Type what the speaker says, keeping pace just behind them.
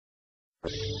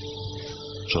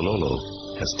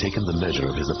Chololo has taken the measure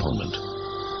of his opponent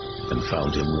and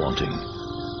found him wanting.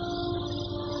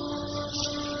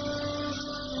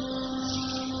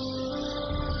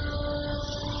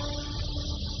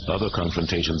 Other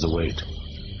confrontations await,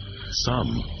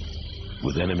 some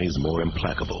with enemies more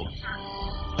implacable,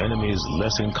 enemies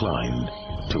less inclined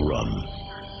to run.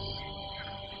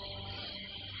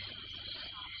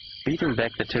 Beating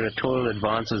back the territorial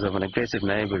advances of an aggressive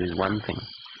neighbor is one thing.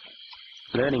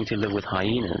 Learning to live with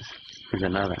hyenas is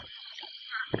another.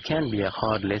 It can be a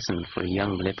hard lesson for a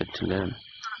young leopard to learn.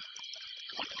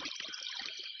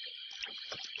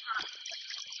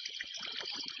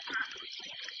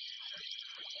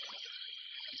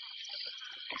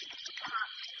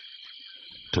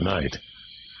 Tonight,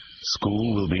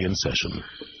 school will be in session.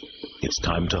 It's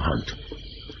time to hunt.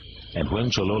 And when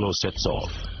Chololo sets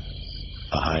off,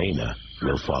 a hyena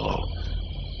will follow.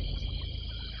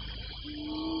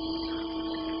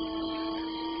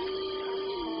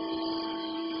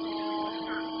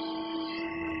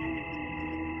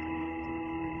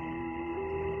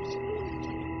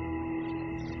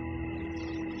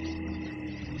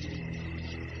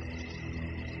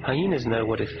 Hyenas know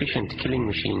what efficient killing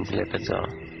machines leopards are.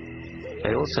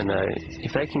 They also know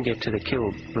if they can get to the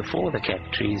kill before the cat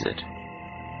trees it,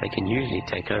 they can usually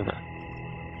take over.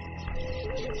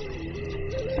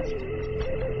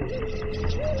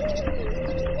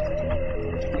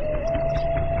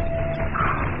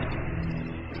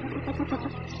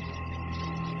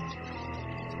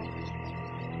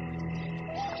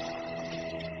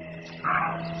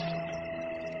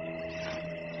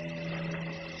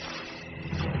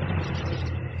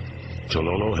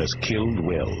 Chololo has killed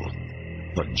well,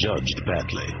 but judged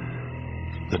badly.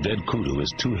 The dead kudu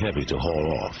is too heavy to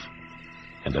haul off,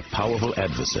 and a powerful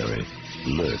adversary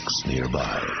lurks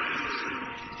nearby.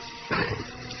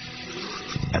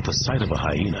 At the sight of a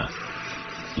hyena,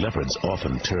 leopards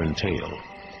often turn tail.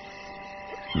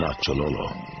 Not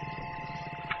Chololo.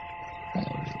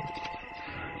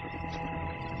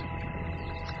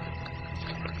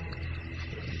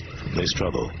 They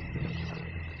struggle.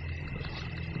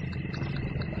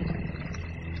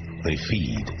 They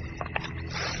feed.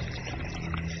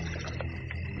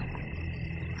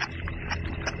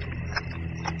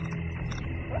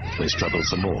 They struggle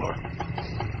some more.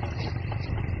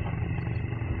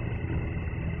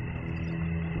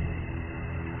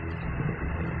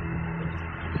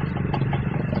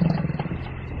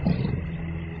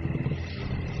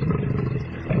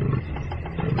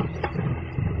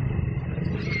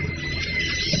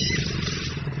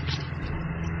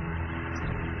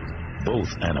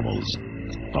 Both animals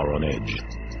are on edge.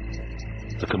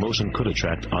 The commotion could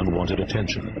attract unwanted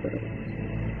attention.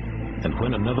 And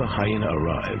when another hyena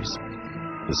arrives,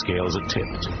 the scales are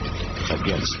tipped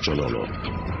against Chololo.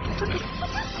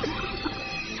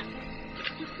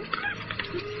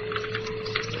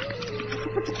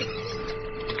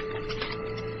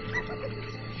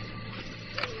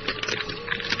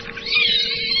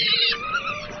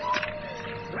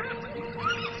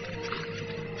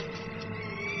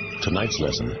 Tonight's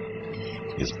lesson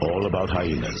is all about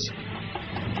hyenas,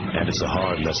 and it's a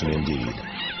hard lesson indeed.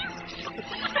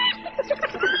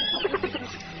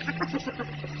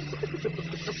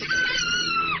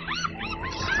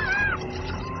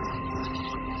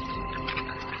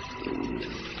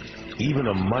 Even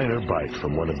a minor bite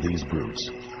from one of these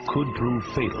brutes could prove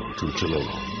fatal to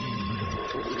Chololo.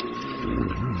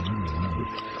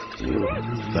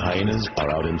 The hyenas are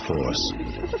out in force,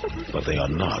 but they are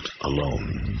not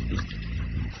alone.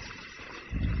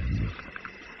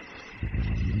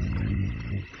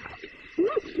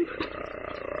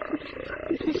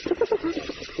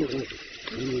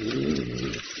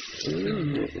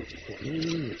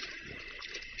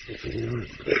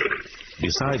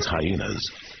 Besides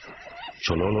hyenas,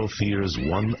 Chololo fears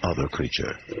one other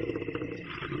creature.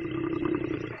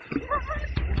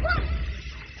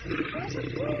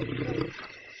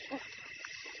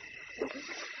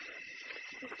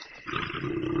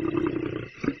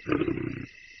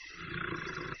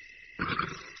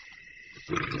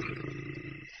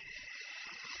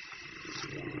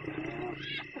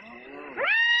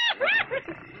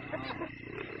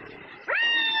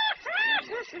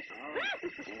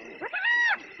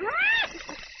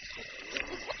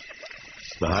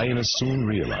 The hyenas soon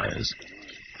realize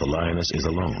the lioness is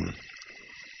alone,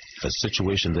 a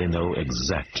situation they know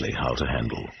exactly how to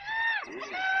handle.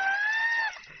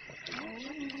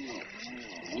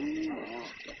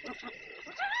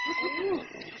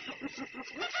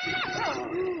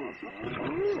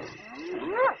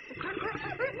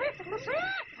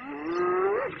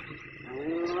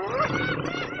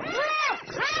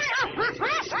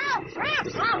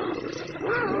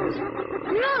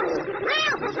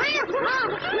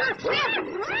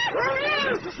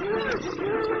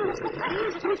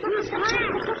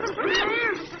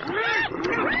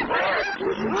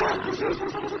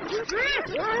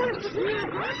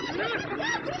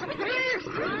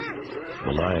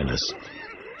 The lioness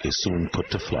is soon put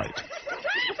to flight.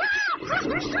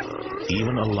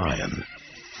 Even a lion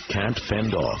can't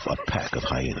fend off a pack of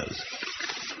hyenas.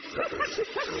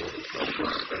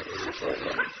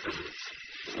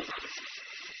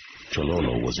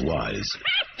 Chololo was wise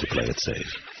to play it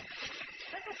safe.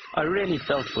 I really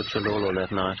felt for Chololo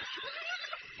that night.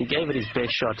 He gave it his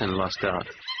best shot and lost out.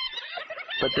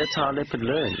 But that's how a leopard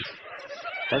learns.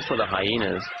 As for the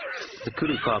hyenas, the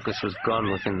kudu carcass was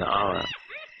gone within the hour.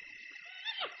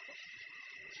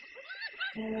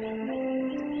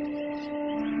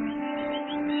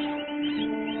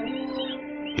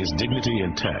 His dignity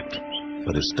intact,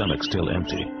 but his stomach still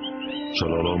empty,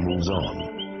 Chololo moves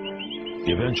on,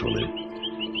 eventually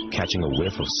catching a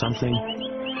whiff of something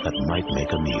that might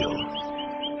make a meal.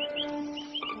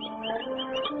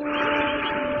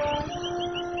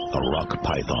 A rock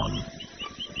python.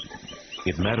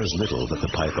 It matters little that the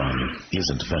python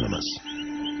isn't venomous.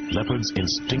 Leopards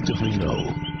instinctively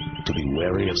know to be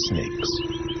wary of snakes.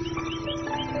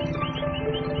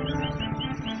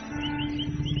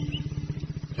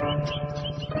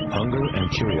 Hunger and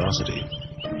curiosity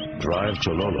drive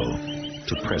Chololo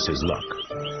to press his luck.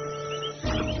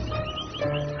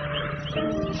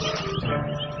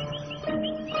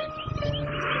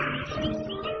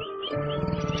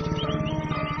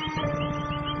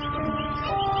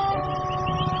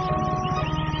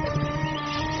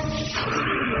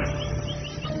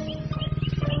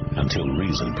 Until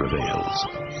reason prevails.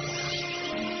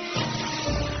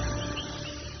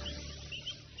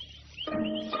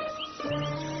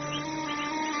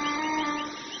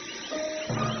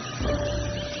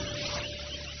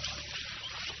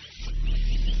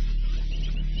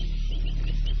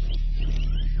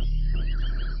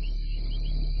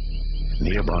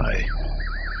 Nearby,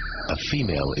 a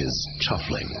female is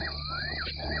chuffling,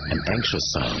 an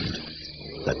anxious sound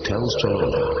that tells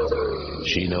Chololo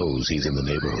she knows he's in the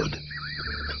neighborhood.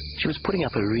 She was putting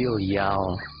up a real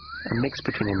yowl, a mix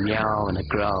between a meow and a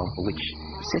growl, which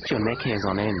sets your neck hairs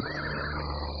on end.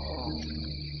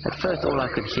 At first, all I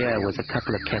could hear was a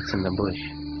couple of cats in the bush.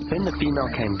 Then the female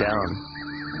came down.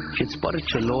 She had spotted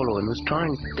Chololo and was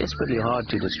trying desperately hard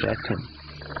to distract him.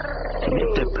 She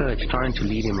left her perch, trying to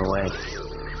lead him away.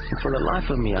 And for the life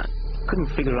of me, I couldn't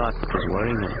figure out what was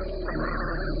worrying her.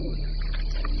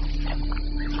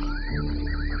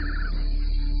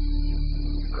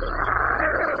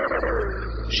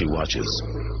 She watches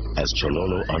as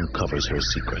Chololo uncovers her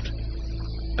secret.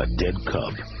 A dead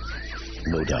cub,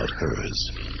 no doubt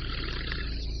hers.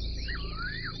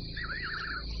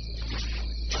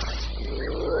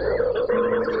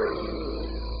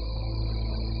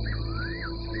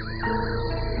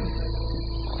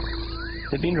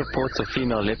 There have been reports of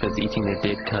female leopards eating their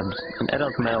dead cubs, and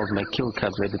adult males may kill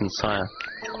cubs they didn't sire.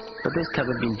 But this cub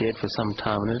had been dead for some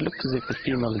time, and it looked as if the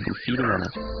female had been feeding on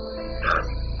it.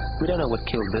 We don't know what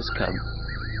killed this cub,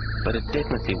 but it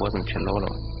definitely wasn't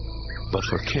Chololo. But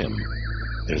for Kim,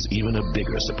 there's even a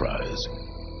bigger surprise.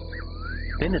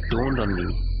 Then it dawned on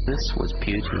me, this was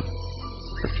Beauty,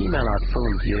 the female I'd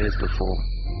filmed years before.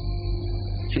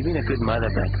 She'd been a good mother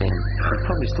back then, and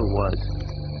probably still was.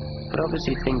 But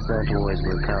obviously things don't always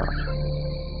work out.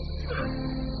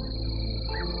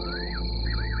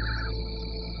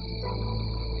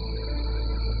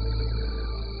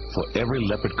 For every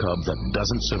leopard cub that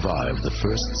doesn't survive the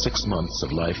first 6 months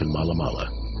of life in Mala Mala,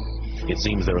 it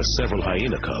seems there are several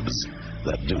hyena cubs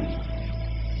that do.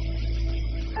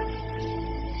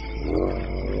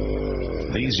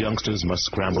 These youngsters must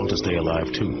scramble to stay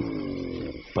alive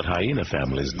too, but hyena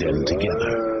families den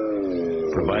together,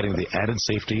 providing the added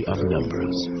safety of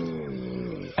numbers.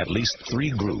 At least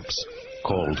 3 groups,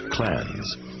 called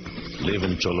clans, live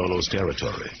in Chololo's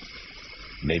territory.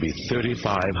 Maybe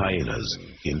 35 hyenas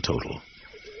in total.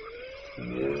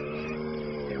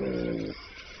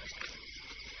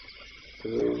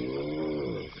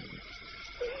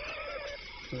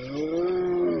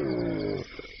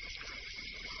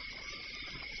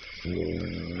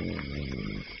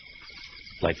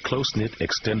 Like close-knit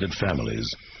extended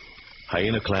families,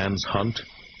 hyena clans hunt,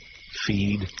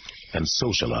 feed, and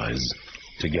socialize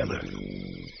together.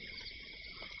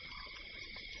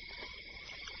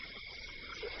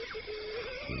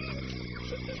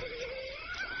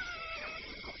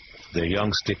 Their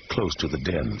young stick close to the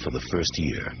den for the first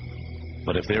year.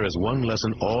 But if there is one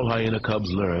lesson all hyena cubs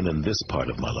learn in this part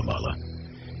of Mala Mala,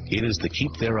 it is to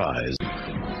keep their eyes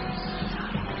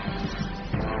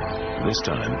This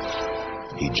time,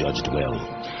 he judged well.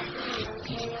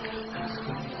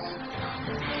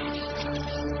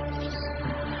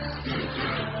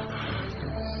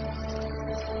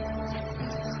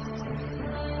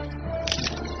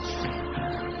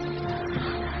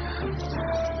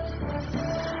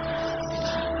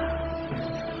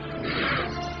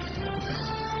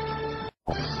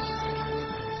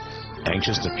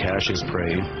 Anxious to cache his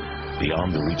prey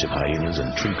beyond the reach of hyenas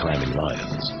and tree-climbing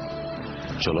lions,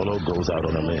 Chololo goes out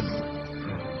on a limb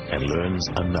and learns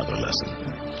another lesson.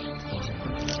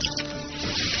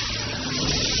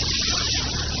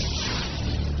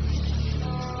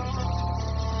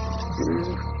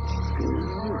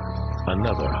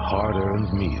 Another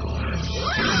hard-earned meal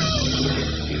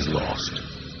is lost.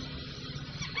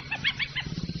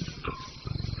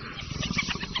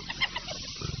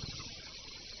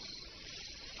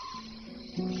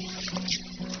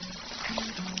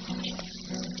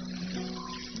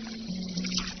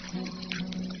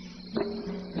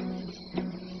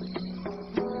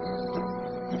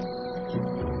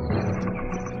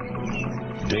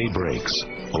 Day breaks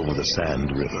over the Sand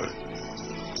River.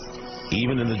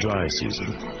 Even in the dry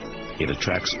season, it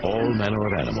attracts all manner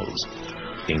of animals,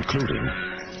 including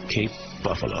Cape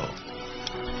buffalo.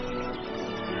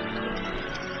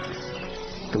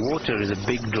 The water is a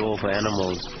big draw for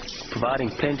animals, providing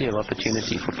plenty of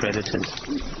opportunity for predators.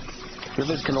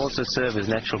 Rivers can also serve as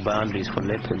natural boundaries for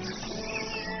leopards.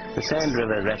 The Sand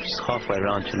River wraps halfway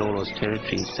around Chololo's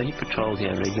territory, so he patrols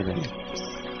here regularly.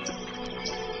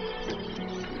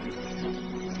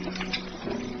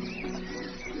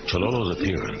 Chololo's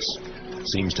appearance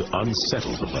seems to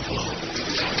unsettle the buffalo.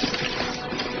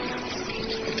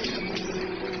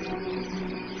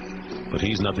 But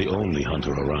he's not the only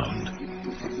hunter around.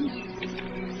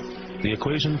 The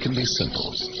equation can be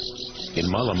simple. In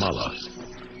Mala Mala,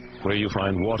 where you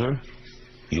find water,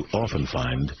 you often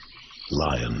find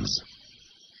lions.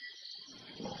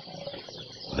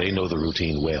 They know the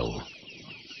routine well.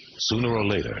 Sooner or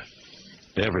later,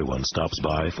 everyone stops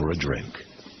by for a drink.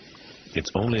 It's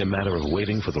only a matter of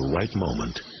waiting for the right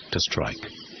moment to strike.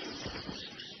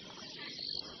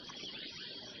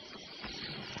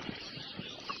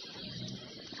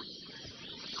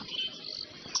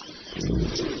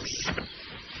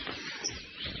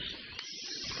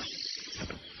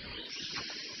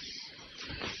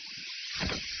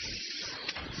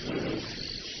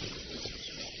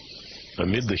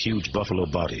 Amid the huge buffalo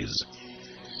bodies,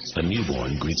 a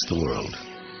newborn greets the world.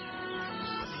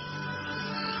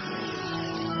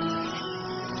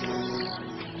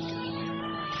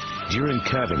 During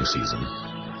calving season,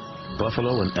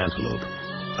 buffalo and antelope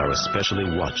are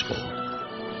especially watchful.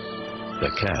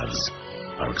 Their calves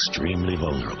are extremely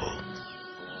vulnerable.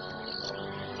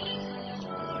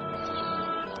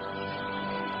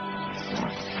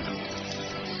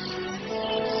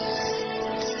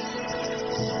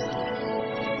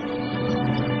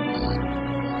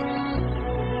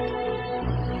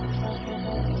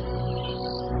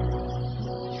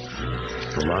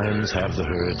 The lions have the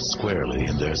herd squarely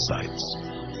in their sights.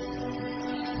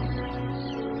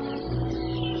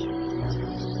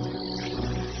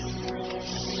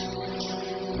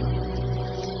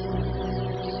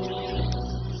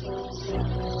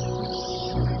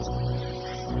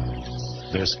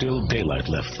 There's still daylight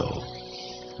left, though,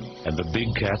 and the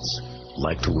big cats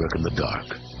like to work in the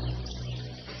dark.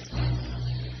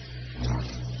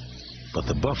 But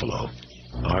the buffalo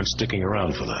aren't sticking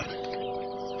around for that.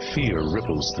 Fear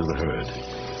ripples through the herd,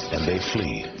 and they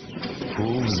flee,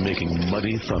 hooves making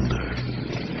muddy thunder.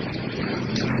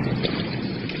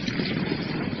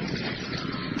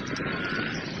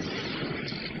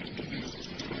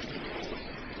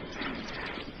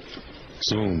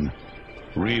 Soon,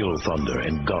 real thunder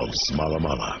engulfs Mala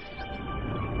Mala.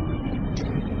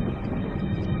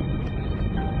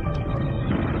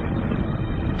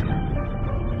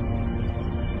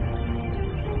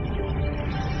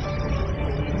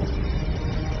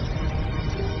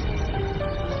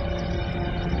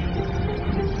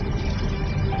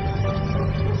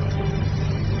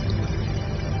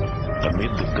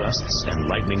 Amid the gusts and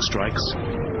lightning strikes,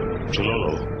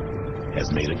 Chololo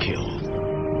has made a kill.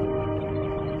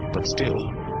 But still,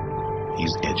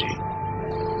 he's edgy.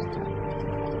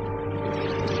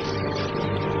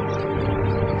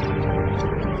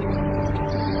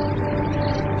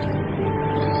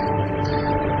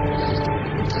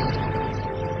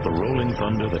 The rolling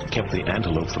thunder that kept the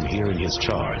antelope from hearing his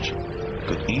charge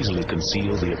could easily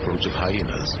conceal the approach of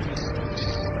hyenas.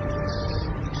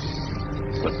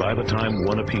 But by the time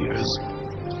one appears,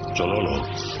 Chololo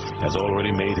has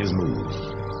already made his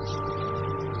move.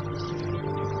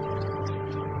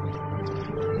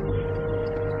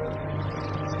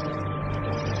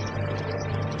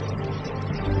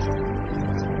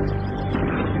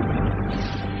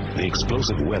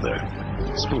 explosive weather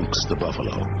spooks the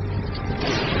buffalo.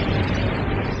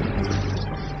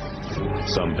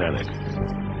 Some panic,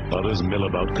 others mill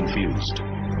about confused.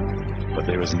 But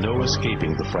there is no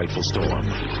escaping the frightful storm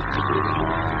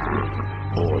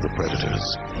or the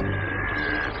predators.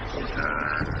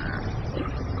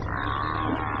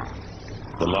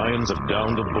 The lions have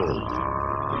downed a bull,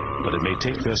 but it may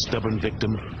take their stubborn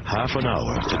victim half an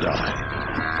hour to die.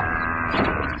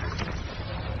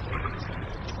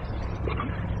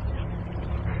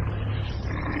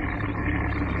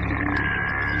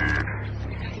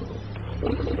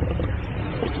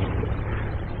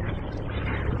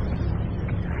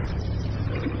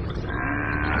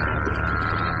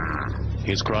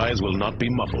 His cries will not be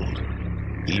muffled,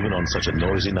 even on such a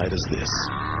noisy night as this.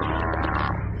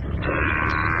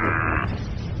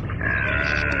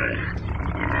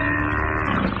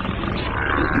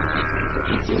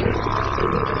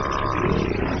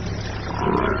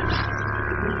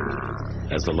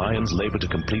 As the lions labor to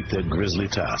complete their grisly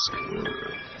task,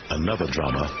 another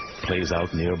drama plays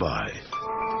out nearby.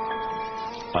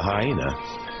 A hyena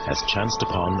has chanced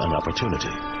upon an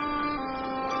opportunity.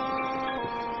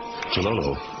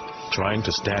 Chololo, trying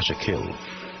to stash a kill,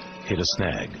 hit a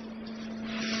snag.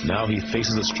 Now he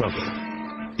faces a struggle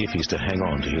if he's to hang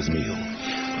on to his meal.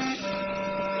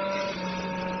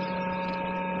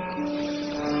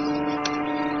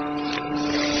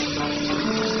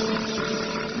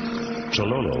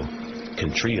 Chololo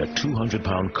can tree a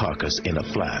 200-pound carcass in a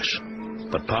flash,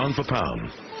 but pound for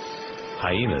pound,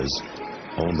 hyenas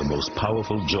own the most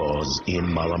powerful jaws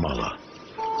in Mala Mala.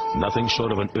 Nothing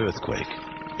short of an earthquake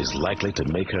is likely to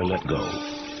make her let go.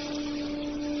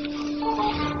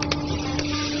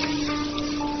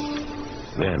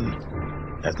 Then,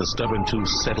 as the stubborn two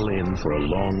settle in for a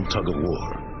long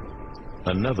tug-of-war,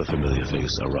 another familiar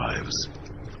face arrives.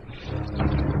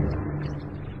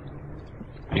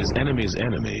 His enemy's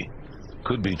enemy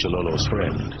could be Chololo's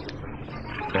friend,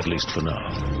 at least for now.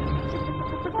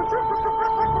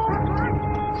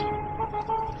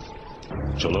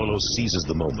 Chololo seizes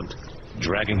the moment,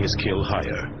 dragging his kill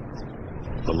higher.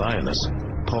 The lioness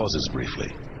pauses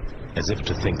briefly, as if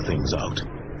to think things out.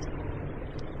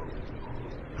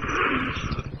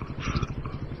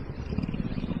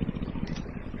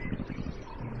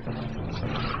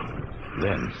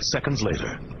 Then, seconds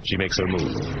later, she makes her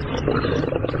move.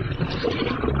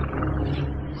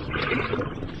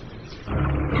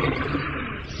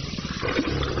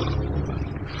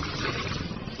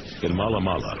 In Mala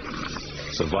Mala,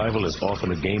 survival is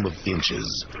often a game of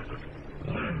inches.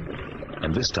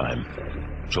 And this time,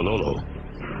 Chololo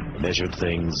measured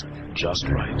things just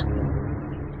right.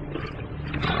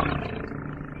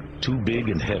 Too big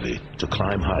and heavy to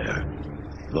climb higher,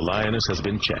 the lioness has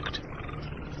been checked.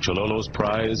 Chololo's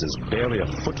prize is barely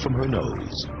a foot from her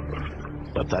nose,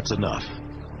 but that's enough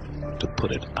to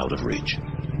put it out of reach.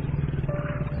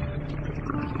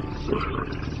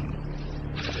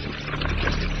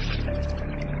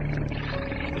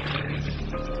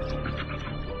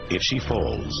 If she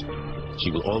falls,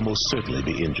 she will almost certainly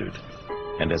be injured.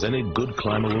 And as any good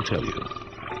climber will tell you,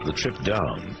 the trip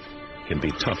down can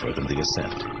be tougher than the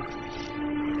ascent.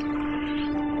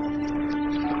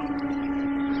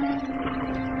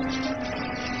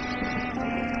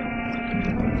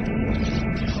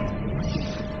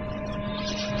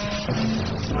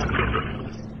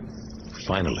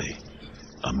 Finally,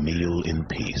 a meal in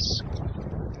peace.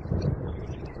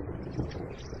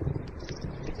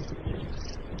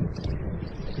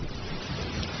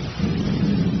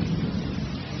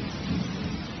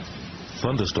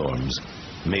 Thunderstorms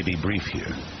may be brief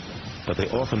here, but they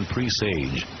often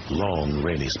presage long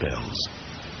rainy spells.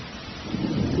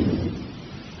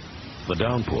 The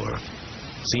downpour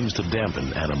seems to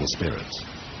dampen animal spirits.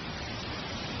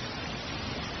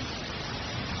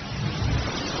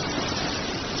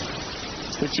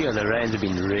 This year the rains have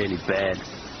been really bad.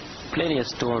 Plenty of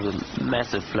storms with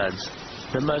massive floods,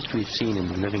 the most we've seen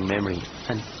in living memory,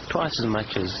 and twice as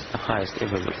much as the highest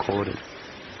ever recorded.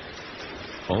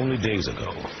 Only days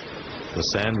ago, the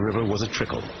Sand River was a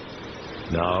trickle.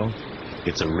 Now,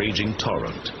 it's a raging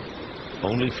torrent,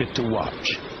 only fit to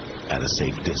watch at a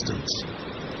safe distance.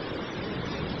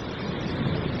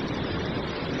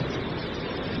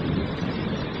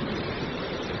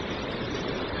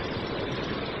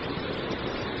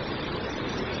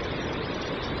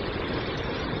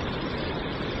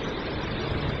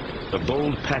 The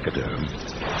bold pachyderm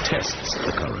tests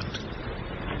the current.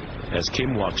 As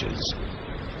Kim watches,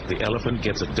 the elephant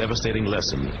gets a devastating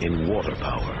lesson in water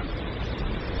power.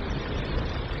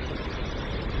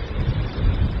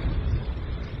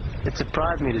 It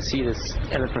surprised me to see this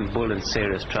elephant bull in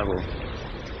serious trouble.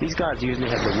 These guys usually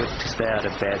have the wit to stay out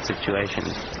of bad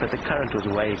situations, but the current was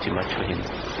way too much for him.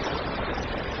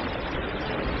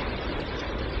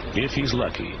 If he's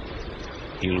lucky,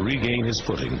 he'll regain his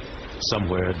footing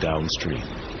somewhere downstream.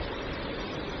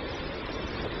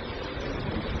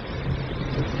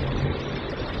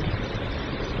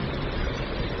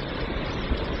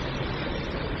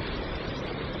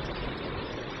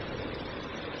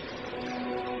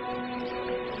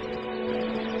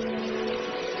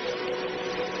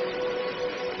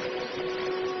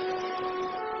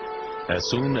 As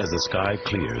soon as the sky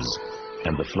clears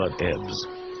and the flood ebbs,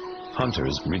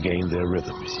 hunters regain their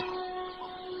rhythms.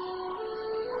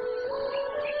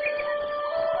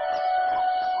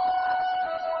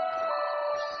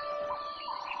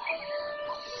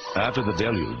 After the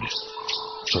deluge,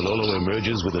 Chololo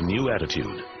emerges with a new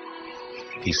attitude.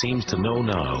 He seems to know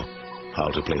now how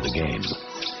to play the game.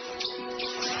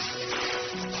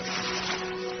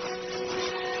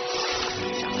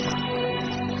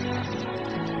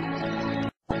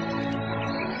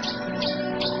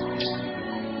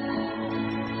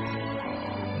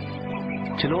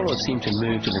 Chololo seemed to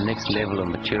move to the next level of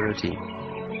maturity.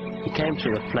 He came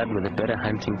through the flood with a better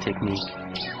hunting technique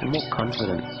and more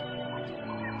confidence.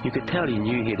 You could tell he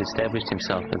knew he had established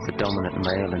himself as the dominant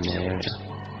male in the area.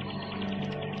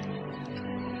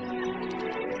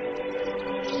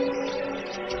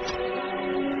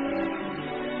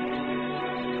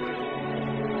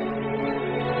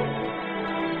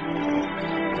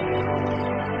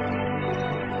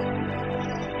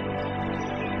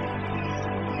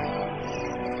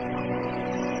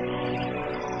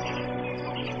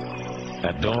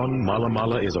 At dawn, Mala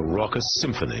Mala is a raucous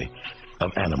symphony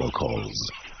of animal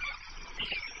calls.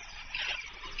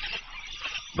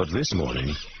 But this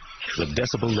morning, the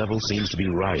decibel level seems to be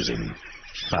rising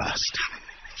fast.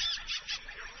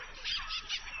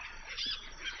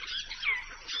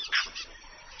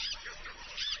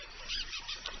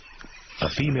 A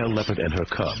female leopard and her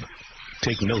cub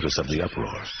take notice of the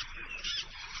uproar.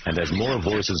 And as more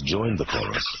voices join the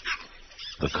chorus,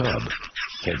 the cub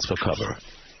heads for cover.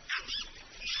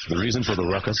 The reason for the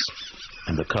ruckus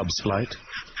and the cub's flight?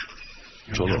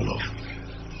 Chololo.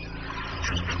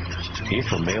 If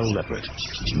a male leopard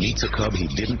meets a cub he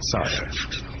didn't sire,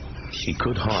 he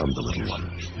could harm the little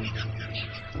one.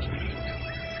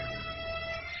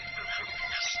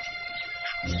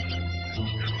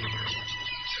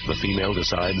 The female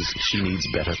decides she needs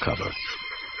better cover.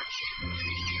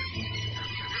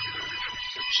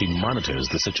 She monitors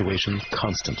the situation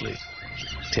constantly,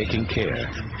 taking care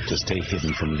to stay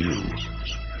hidden from view.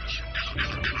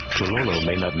 Chololo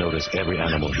may not notice every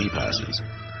animal he passes,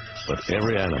 but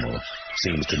every animal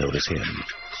seems to notice him.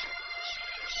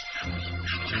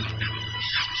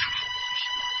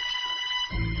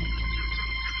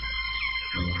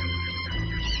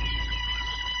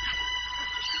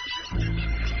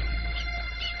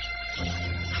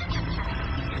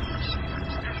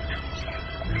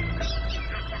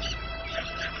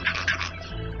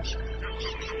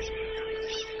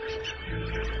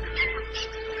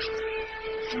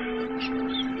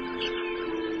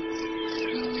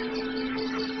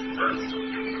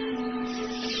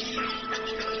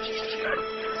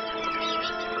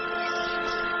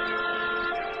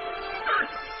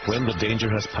 When the danger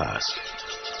has passed,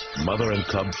 mother and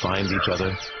cub find each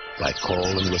other by call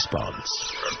and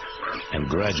response, and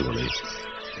gradually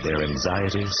their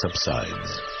anxiety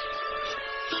subsides.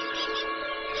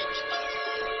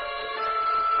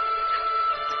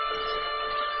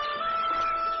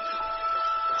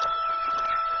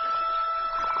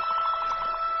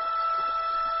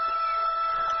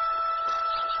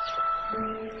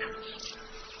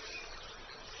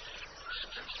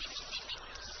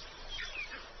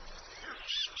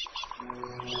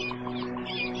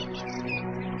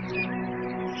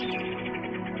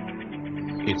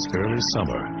 It's early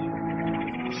summer,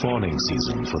 fawning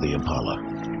season for the impala.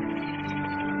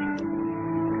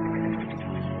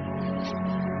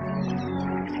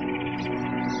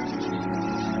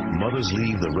 Mothers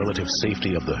leave the relative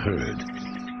safety of the herd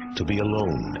to be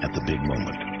alone at the big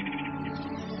moment.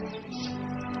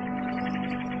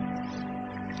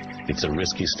 It's a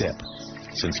risky step,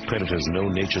 since predators know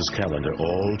nature's calendar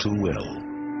all too well.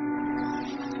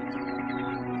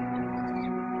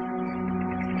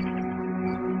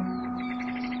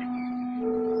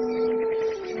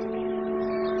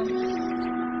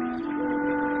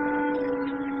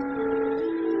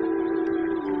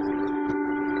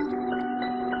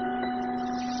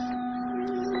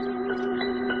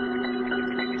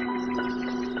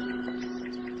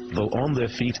 Though on their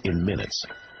feet in minutes,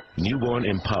 newborn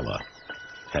impala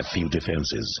have few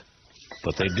defenses.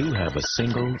 But they do have a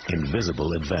single,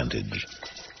 invisible advantage.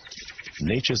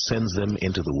 Nature sends them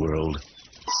into the world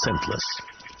scentless.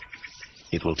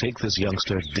 It will take this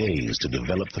youngster days to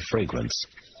develop the fragrance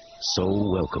so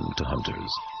welcome to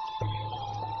hunters.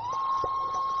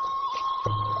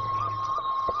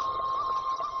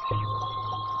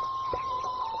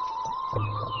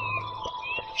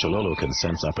 Chololo can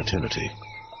sense opportunity,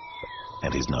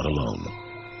 and he's not alone.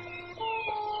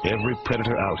 Every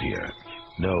predator out here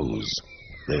knows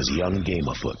there's young game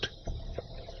afoot.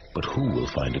 But who will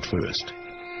find it first?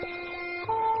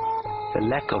 The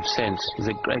lack of sense is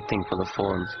a great thing for the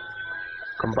fawns.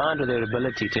 Combined with their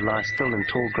ability to lie still in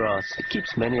tall grass, it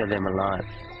keeps many of them alive.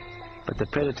 But the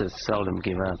predators seldom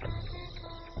give up.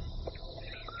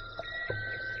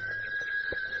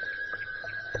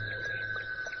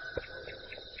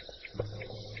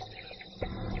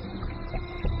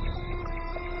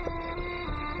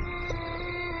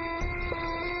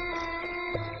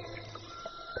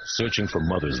 Searching for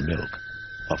mother's milk,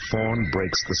 a fawn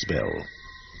breaks the spell.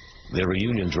 Their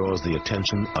reunion draws the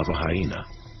attention of a hyena.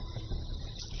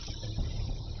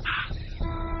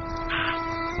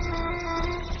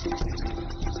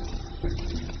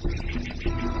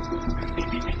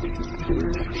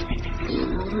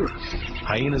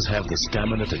 Hyenas have the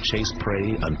stamina to chase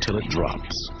prey until it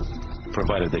drops,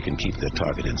 provided they can keep their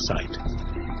target in sight.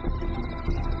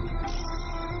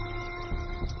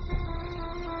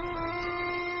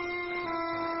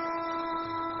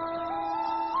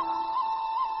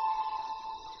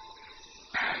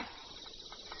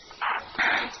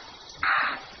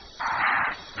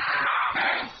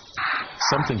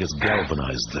 Something has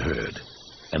galvanized the herd,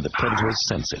 and the predators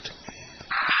sense it.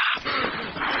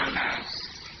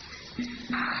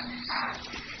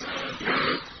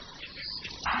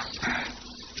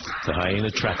 The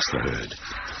hyena tracks the herd.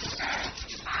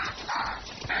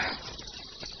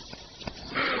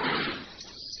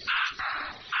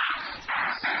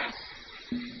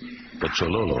 But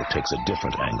Chololo takes a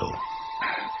different angle.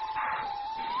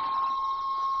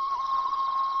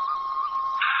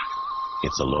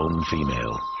 It's a lone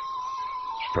female.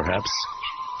 Perhaps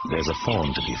there's a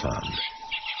fawn to be found.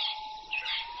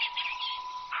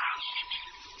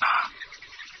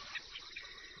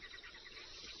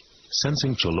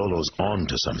 Sensing Chololo's on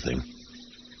to something,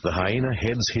 the hyena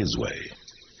heads his way.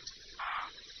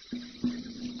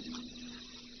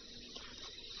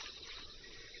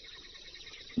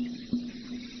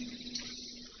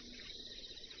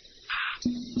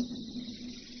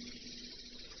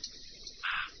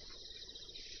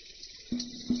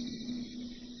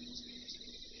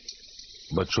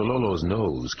 But Chololo's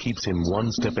nose keeps him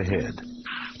one step ahead,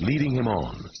 leading him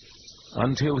on,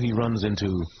 until he runs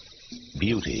into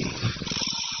Beauty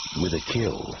with a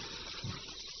kill.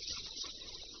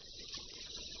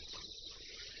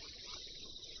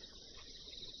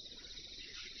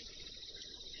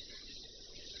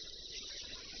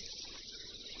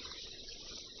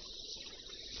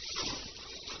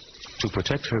 To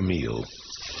protect her meal,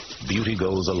 Beauty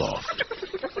goes aloft.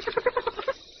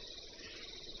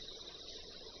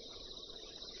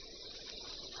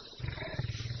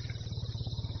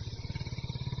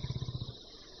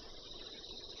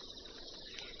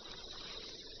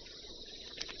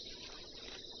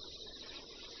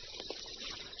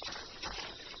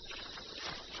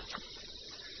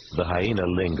 The hyena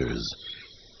lingers,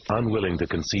 unwilling to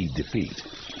concede defeat.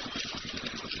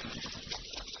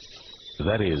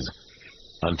 That is,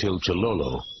 until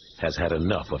Chololo has had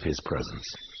enough of his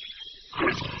presence.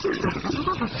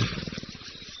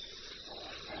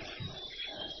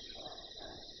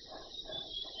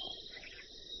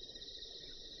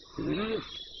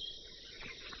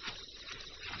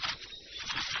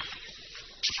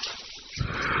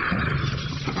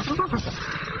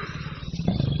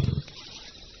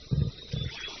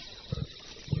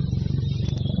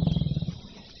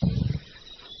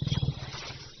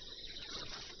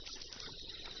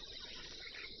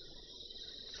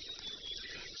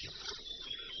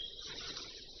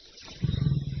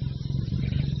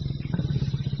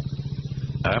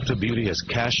 After Beauty has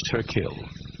cashed her kill,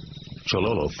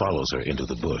 Chololo follows her into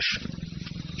the bush.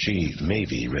 She may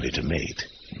be ready to mate.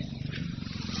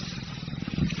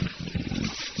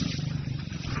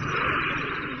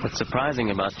 What's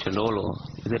surprising about Chololo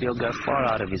is that he'll go far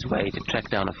out of his way to track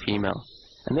down a female,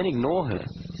 and then ignore her,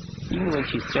 even when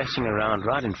she's thrashing around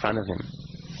right in front of him.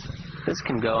 This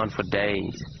can go on for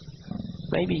days.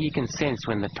 Maybe he can sense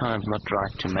when the time's not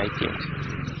right to mate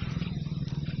yet.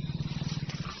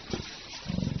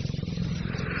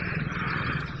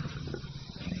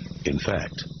 In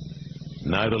fact,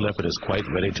 neither leopard is quite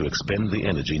ready to expend the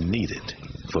energy needed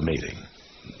for mating.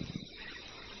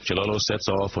 Chilolo sets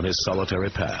off on his solitary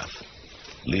path,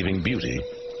 leaving Beauty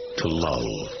to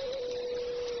lull.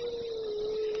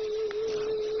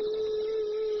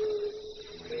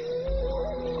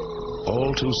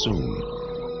 All too soon,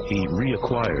 he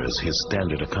reacquires his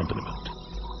standard accompaniment.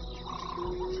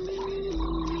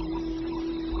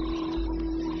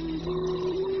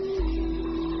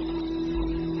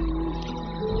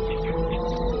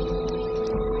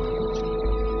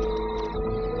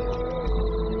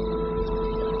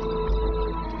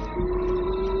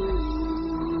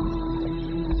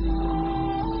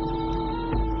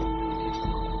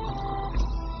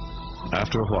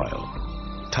 After a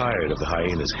while, tired of the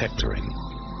hyena's hectoring,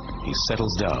 he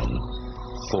settles down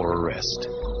for a rest.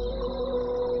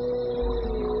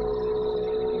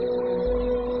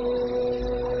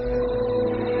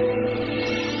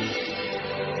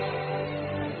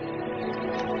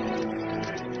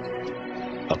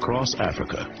 Across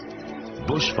Africa,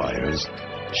 bushfires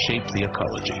shape the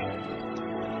ecology.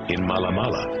 In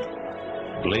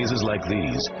Malamala, blazes like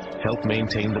these help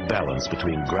maintain the balance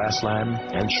between grassland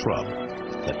and shrub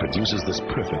that produces this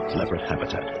perfect leopard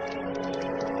habitat.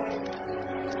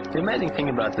 The amazing thing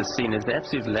about this scene is the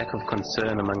absolute lack of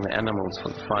concern among the animals for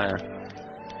the fire.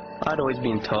 I'd always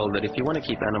been told that if you want to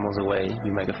keep animals away,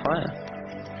 you make a fire.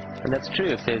 And that's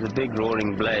true. If there's a big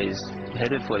roaring blaze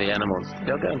headed for the animals,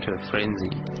 they'll go into a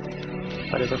frenzy.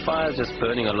 But if the fire's just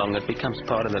burning along, it becomes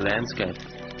part of the landscape,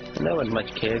 and no one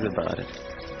much cares about it.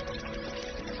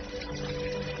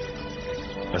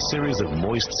 A series of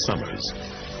moist summers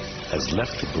has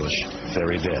left the bush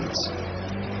very dense.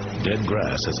 Dead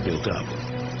grass has built up,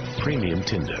 premium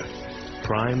tinder,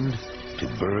 primed to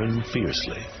burn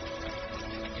fiercely.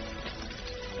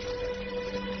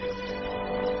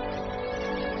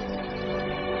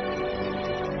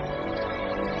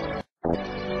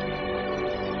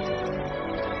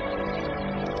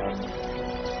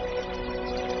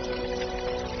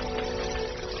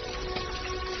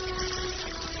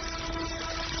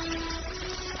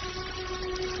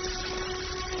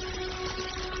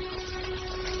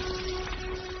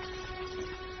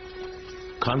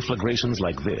 Conflagrations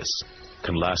like this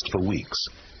can last for weeks,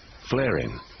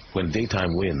 flaring when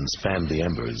daytime winds fan the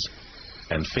embers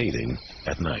and fading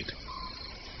at night.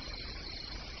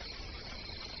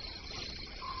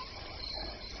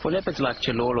 For leopards like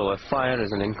Chilolo, a fire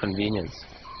is an inconvenience.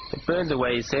 It burns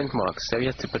away his scent marks, so he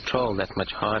has to patrol that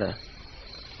much harder.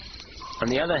 On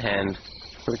the other hand,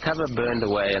 with the cover burned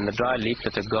away and the dry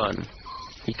leaflets are gone,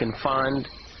 he can find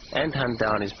and hunt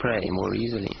down his prey more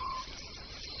easily.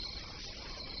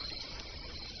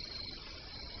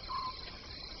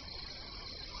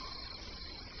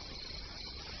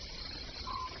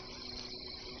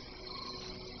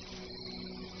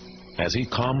 As he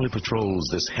calmly patrols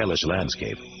this hellish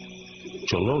landscape,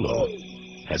 Chilolo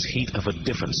has heat of a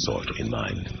different sort in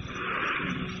mind.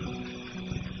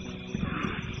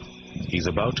 He's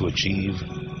about to achieve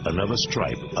another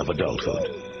stripe of adulthood.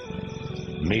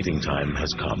 Mating time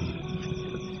has come.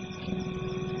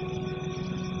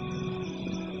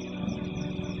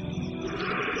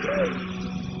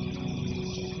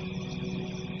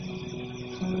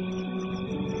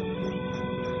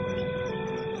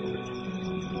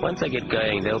 Once they get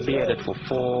going, they'll be at it for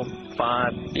 4,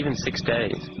 5, even 6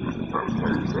 days.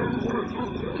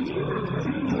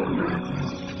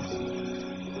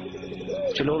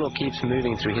 Chilolo keeps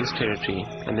moving through his territory,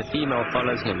 and the female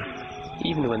follows him,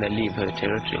 even when they leave her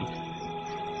territory.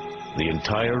 The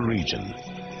entire region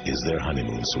is their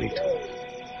honeymoon suite.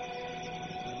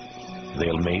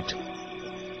 They'll mate,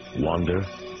 wander,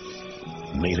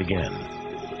 mate again,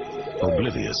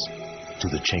 oblivious to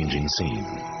the changing scene.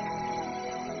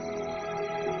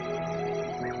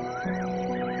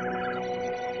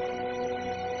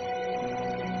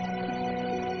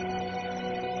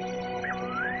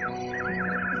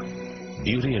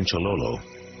 Beauty and Chilolo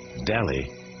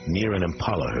dally near an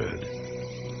impala herd,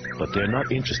 but they're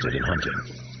not interested in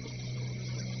hunting.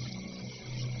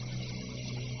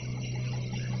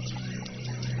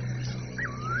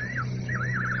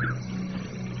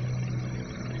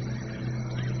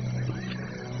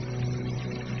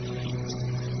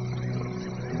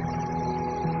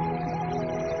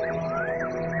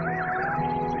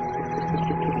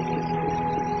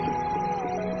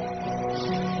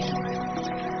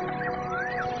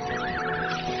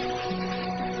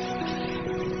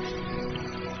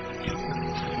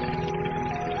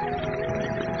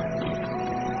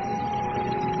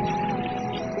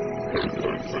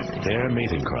 Their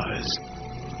mating cries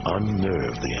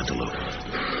unnerve the antelope.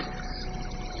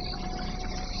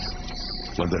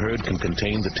 When the herd can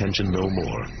contain the tension no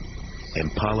more,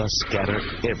 impala scatter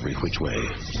every which way.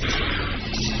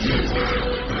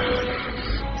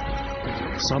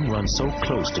 Some run so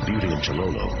close to Beauty and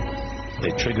Chololo, they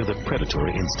trigger the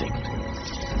predatory instinct.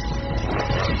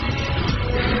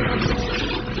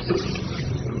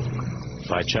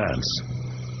 By chance,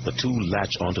 the two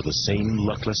latch onto the same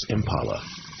luckless impala.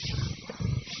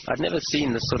 I'd never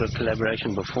seen this sort of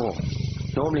collaboration before.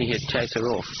 Normally he'd chase her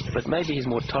off, but maybe he's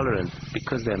more tolerant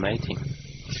because they're mating.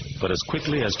 But as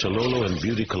quickly as Chololo and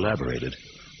Beauty collaborated,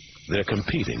 they're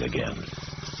competing again.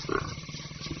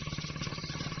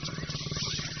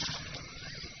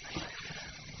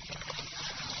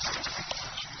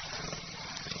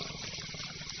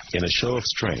 In a show of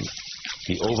strength,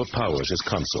 he overpowers his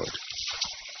consort.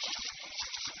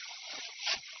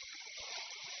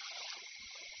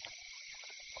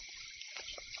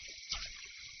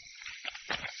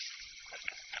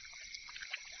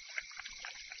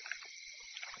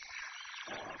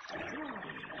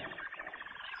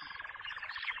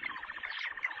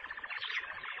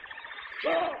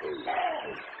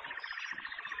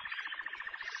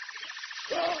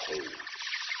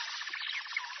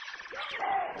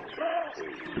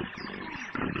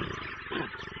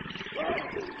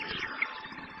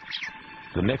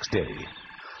 The next day,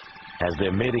 as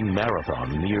their mating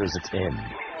marathon nears its end,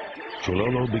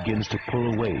 Chololo begins to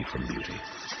pull away from Beauty.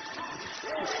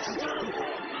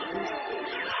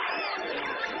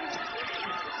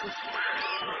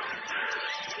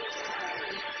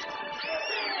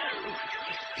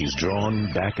 He's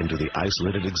drawn back into the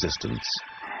isolated existence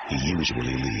he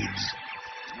usually leads.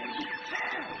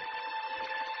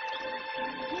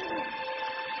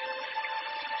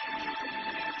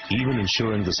 Even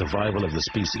ensuring the survival of the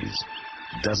species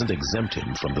doesn't exempt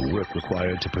him from the work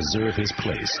required to preserve his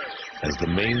place as the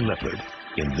main leopard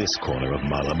in this corner of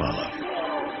Mala Mala.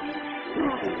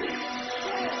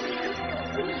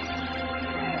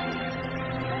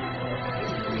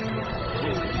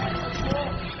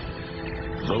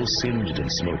 Though singed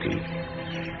and smoky,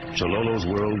 Chololo's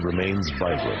world remains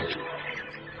vibrant,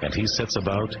 and he sets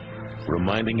about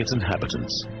reminding its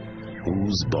inhabitants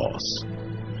who's boss.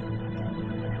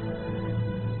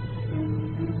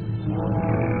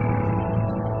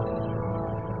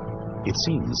 It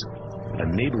seems a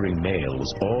neighboring male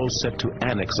was all set to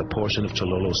annex a portion of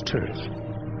Chololo's turf,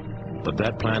 but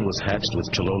that plan was hatched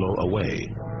with Chololo away.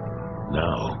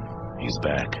 Now he's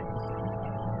back.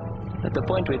 At the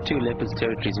point where two leopards'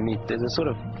 territories meet, there's a sort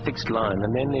of fixed line,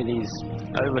 and then there are these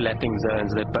overlapping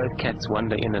zones that both cats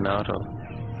wander in and out of.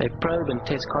 They probe and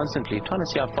test constantly, trying to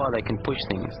see how far they can push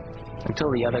things,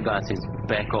 until the other guy says,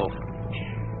 back off.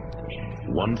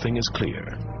 One thing is clear.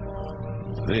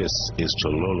 This is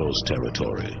Chololo's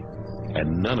territory,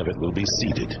 and none of it will be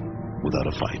ceded without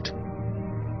a fight.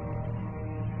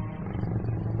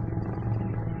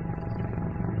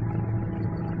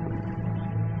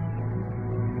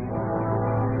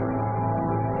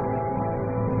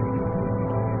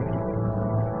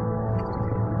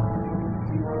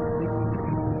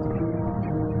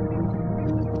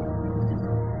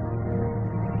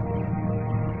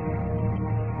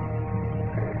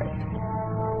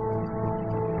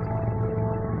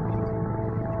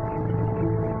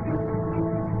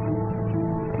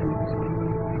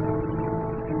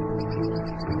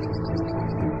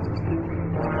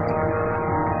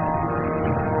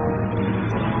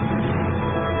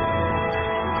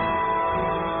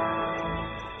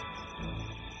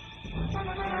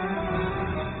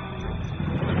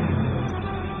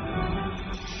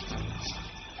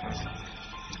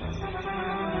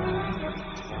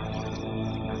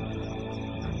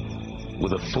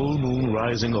 With a full moon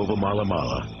rising over Mala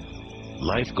Mala,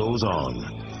 life goes on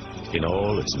in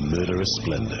all its murderous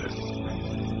splendor.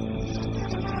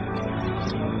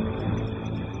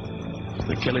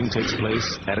 The killing takes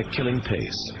place at a killing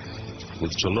pace,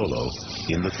 with Chololo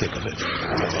in the thick of it.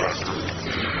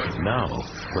 Now,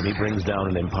 when he brings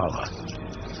down an impala,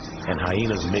 and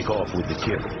hyenas make off with the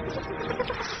kill,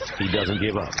 he doesn't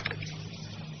give up.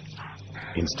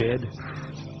 Instead,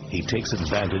 he takes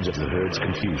advantage of the herd's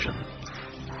confusion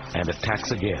and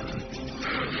attacks again,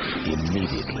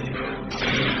 immediately.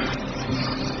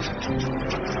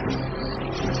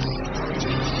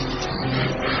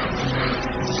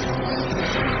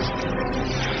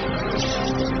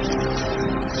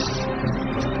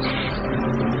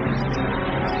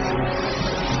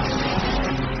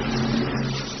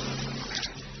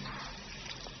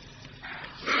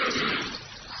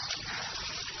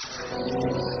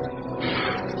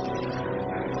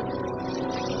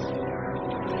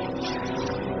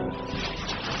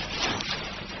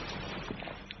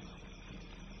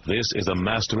 This is a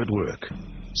master at work,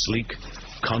 sleek,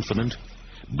 confident,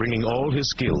 bringing all his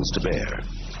skills to bear.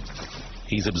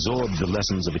 He's absorbed the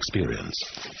lessons of experience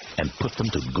and put them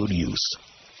to good use.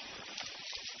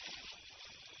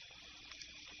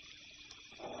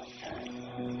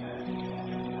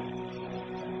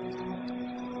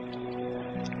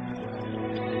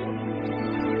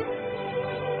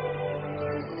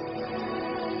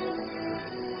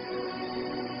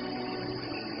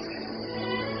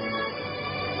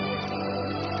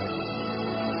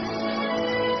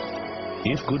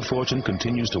 If good fortune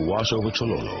continues to wash over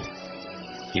Chololo,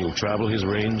 he'll travel his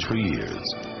range for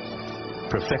years,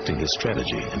 perfecting his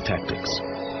strategy and tactics,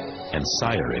 and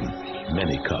siring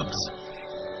many cubs.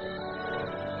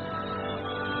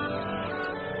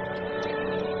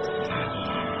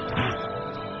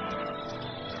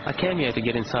 I came here to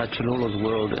get inside Chololo's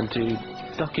world and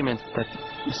to document that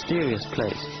mysterious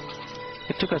place.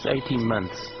 It took us 18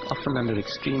 months, often under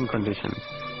extreme conditions,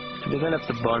 to develop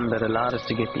the bond that allowed us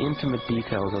to get the intimate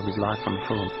details of his life on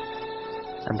film.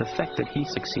 And the fact that he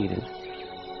succeeded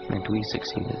meant we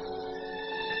succeeded.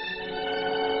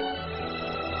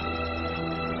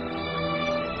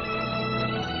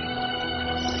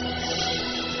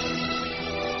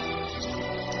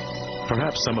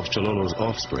 Perhaps some of Chololo's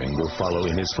offspring will follow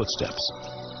in his footsteps,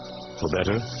 for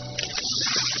better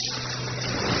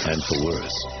and for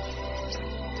worse.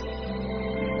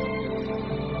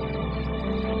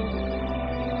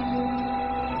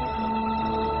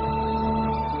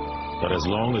 But as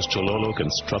long as Chololo can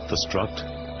strut the strut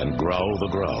and growl the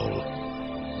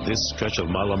growl, this stretch of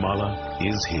Mala Mala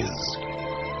is his.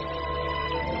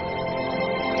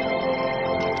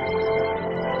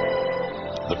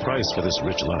 The price for this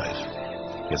rich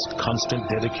life is constant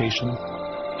dedication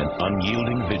and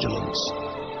unyielding vigilance.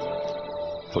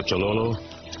 For Chololo,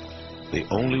 the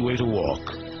only way to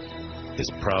walk is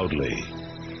proudly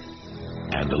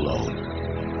and alone.